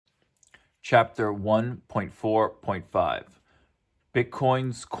Chapter 1.4.5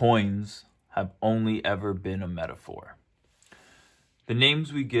 Bitcoin's coins have only ever been a metaphor. The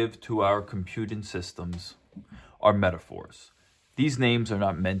names we give to our computing systems are metaphors. These names are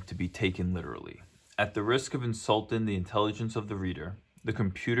not meant to be taken literally. At the risk of insulting the intelligence of the reader, the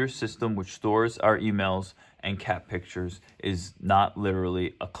computer system which stores our emails and cat pictures is not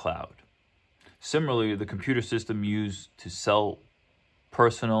literally a cloud. Similarly, the computer system used to sell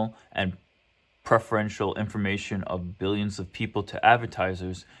personal and preferential information of billions of people to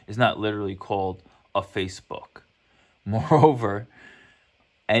advertisers is not literally called a Facebook. Moreover,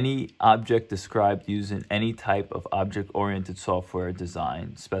 any object described using any type of object-oriented software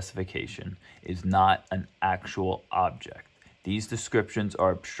design specification is not an actual object. These descriptions are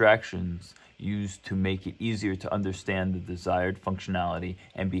abstractions used to make it easier to understand the desired functionality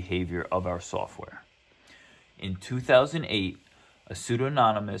and behavior of our software. In 2008, a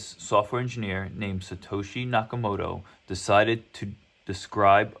pseudonymous software engineer named Satoshi Nakamoto decided to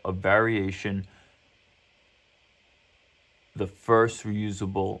describe a variation, the first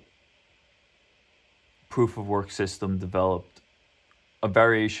reusable proof-of-work system developed, a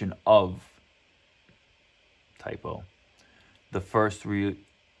variation of typo, the first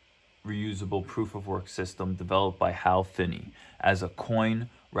reusable proof-of-work system developed by Hal Finney as a coin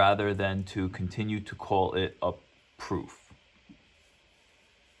rather than to continue to call it a proof.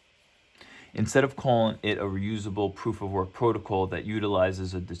 Instead of calling it a reusable proof-of-work protocol that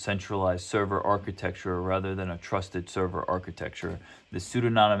utilizes a decentralized server architecture rather than a trusted server architecture, the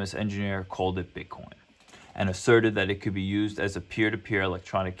pseudonymous engineer called it Bitcoin and asserted that it could be used as a peer-to-peer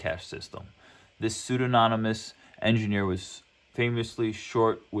electronic cash system. This pseudonymous engineer was famously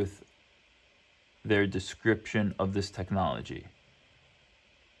short with their description of this technology.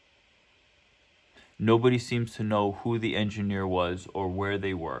 Nobody seems to know who the engineer was or where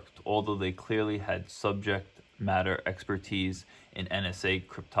they worked, although they clearly had subject matter expertise in NSA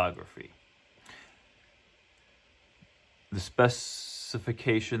cryptography. The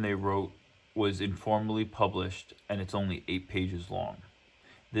specification they wrote was informally published, and it's only 8 pages long.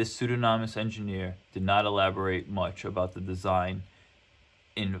 This pseudonymous engineer did not elaborate much about the design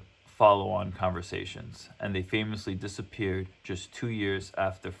in follow-on conversations, and they famously disappeared just 2 years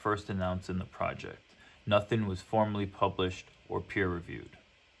after first announcing the project. Nothing was formally published or peer-reviewed.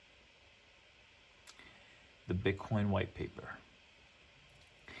 The Bitcoin white paper.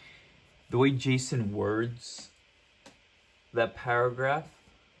 The way Jason words that paragraph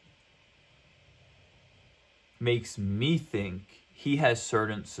makes me think he has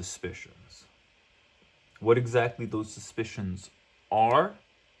certain suspicions. What exactly those suspicions are,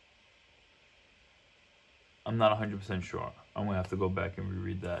 I'm not 100% sure. I'm going to have to go back and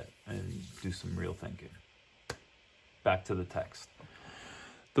reread that and do some real thinking. Back to the text.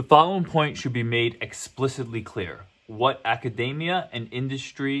 The following point should be made explicitly clear. What academia and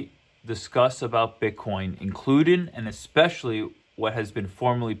industry discuss about Bitcoin, including and especially what has been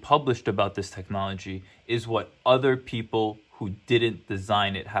formally published about this technology, is what other people who didn't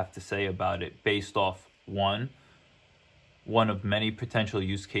design it have to say about it based off one of many potential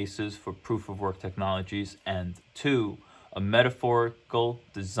use cases for proof-of-work technologies, and 2, a metaphorical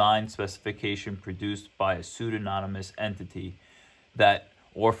design specification produced by a pseudonymous entity that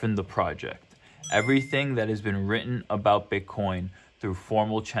orphaned the project. Everything that has been written about Bitcoin through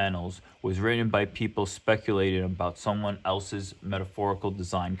formal channels was written by people speculating about someone else's metaphorical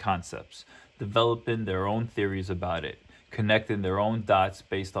design concepts, developing their own theories about it, connecting their own dots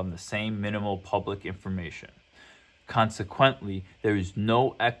based on the same minimal public information. Consequently, there is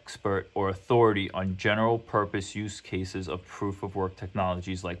no expert or authority on general-purpose use cases of proof-of-work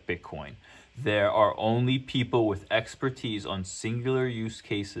technologies like Bitcoin. There are only people with expertise on singular use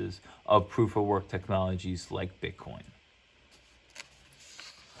cases of proof-of-work technologies like Bitcoin.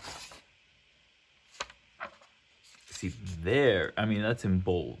 See, there, I mean, that's in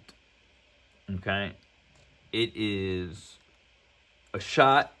bold, okay? It is a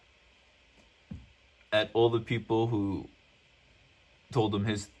shot at all the people who told him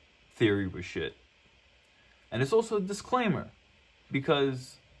his theory was shit. And it's also a disclaimer,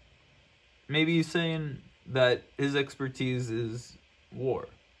 because maybe he's saying that his expertise is war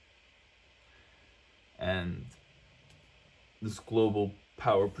and this global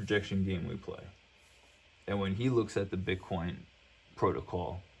power projection game we play. And when he looks at the Bitcoin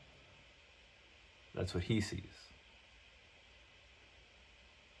protocol, that's what he sees.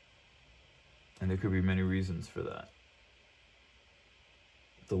 And there could be many reasons for that.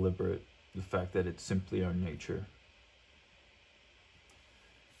 Deliberate, the fact that it's simply our nature.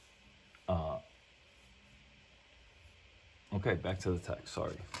 Okay, back to the text,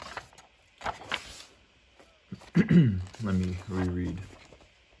 sorry. Let me reread.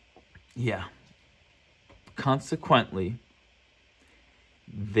 Yeah. Consequently,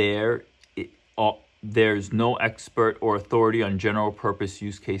 there's no expert or authority on general purpose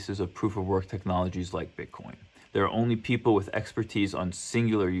use cases of proof of work technologies like Bitcoin. There are only people with expertise on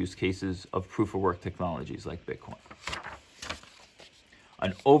singular use cases of proof of work technologies like Bitcoin.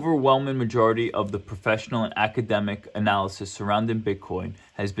 An overwhelming majority of the professional and academic analysis surrounding Bitcoin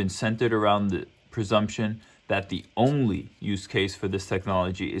has been centered around the presumption that the only use case for this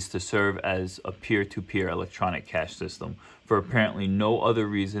technology is to serve as a peer-to-peer electronic cash system for apparently no other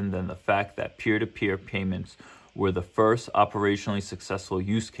reason than the fact that peer-to-peer payments were the first operationally successful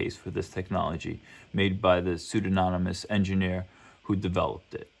use case for this technology made by the pseudonymous engineer who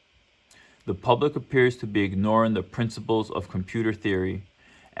developed it. The public appears to be ignoring the principles of computer theory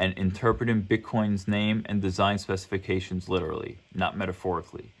and interpreting Bitcoin's name and design specifications literally, not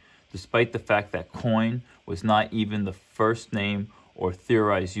metaphorically, despite the fact that coin was not even the first name or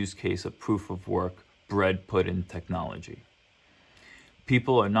theorized use case of proof of work bread pudding technology.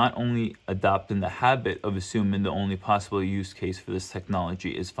 People are not only adopting the habit of assuming the only possible use case for this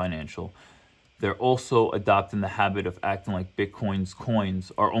technology is financial, they're also adopting the habit of acting like Bitcoin's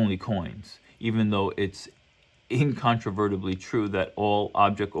coins are only coins, even though it's incontrovertibly true that all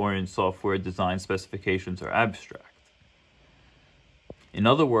object-oriented software design specifications are abstract. In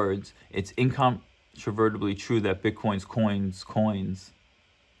other words, it's incontrovertibly true that Bitcoin's coins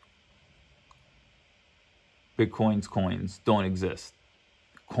don't exist.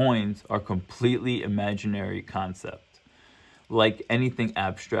 Coins are completely imaginary concept. Like anything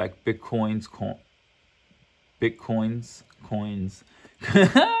abstract, Bitcoin's coins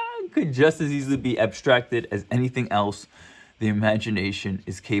could just as easily be abstracted as anything else the imagination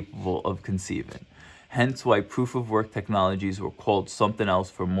is capable of conceiving. Hence why proof-of-work technologies were called something else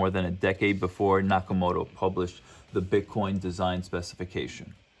for more than a decade before Nakamoto published the Bitcoin design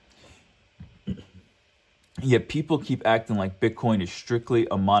specification. Yet people keep acting like Bitcoin is strictly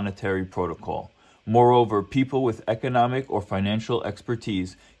a monetary protocol. Moreover, people with economic or financial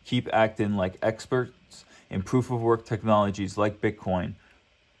expertise keep acting like experts in proof-of-work technologies like Bitcoin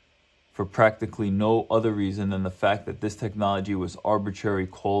for practically no other reason than the fact that this technology was arbitrarily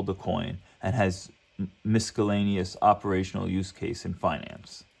called a coin and has miscellaneous operational use cases in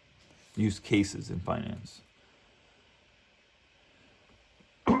finance.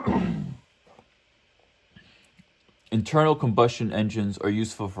 Internal combustion engines are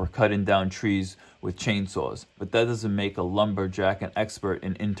useful for cutting down trees with chainsaws, but that doesn't make a lumberjack an expert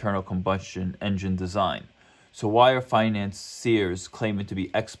in internal combustion engine design. So why are financiers claiming to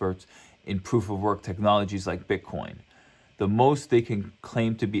be experts in proof-of-work technologies like Bitcoin? The most they can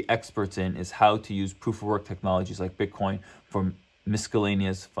claim to be experts in is how to use proof-of-work technologies like Bitcoin for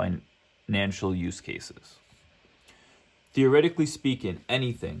miscellaneous financial use cases. Theoretically speaking,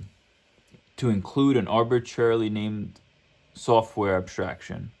 anything, to include an arbitrarily named software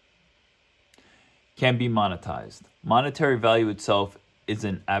abstraction, can be monetized. Monetary value itself is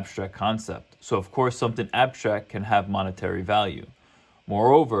an abstract concept, so of course something abstract can have monetary value.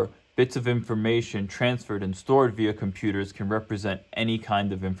 Moreover, bits of information transferred and stored via computers can represent any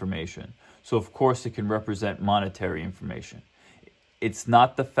kind of information, so of course it can represent monetary information. It's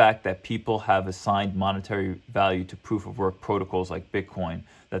not the fact that people have assigned monetary value to proof-of-work protocols like Bitcoin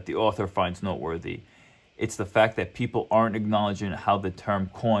that the author finds noteworthy. It's the fact that people aren't acknowledging how the term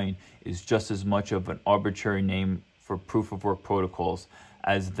coin is just as much of an arbitrary name for proof-of-work protocols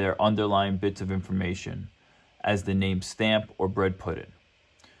as their underlying bits of information, as the name stamp or bread pudding.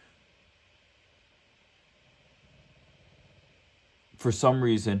 For some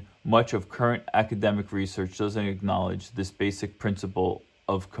reason, much of current academic research doesn't acknowledge this basic principle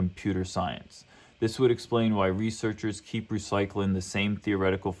of computer science. This would explain why researchers keep recycling the same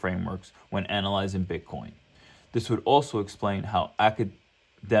theoretical frameworks when analyzing Bitcoin. This would also explain how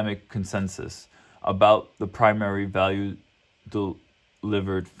academic consensus about the primary value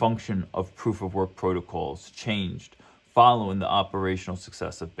delivered function of proof-of-work protocols changed following the operational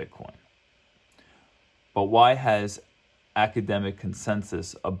success of Bitcoin. But why has academic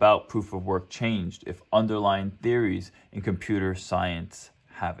consensus about proof of work changed if underlying theories in computer science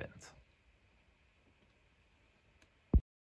haven't?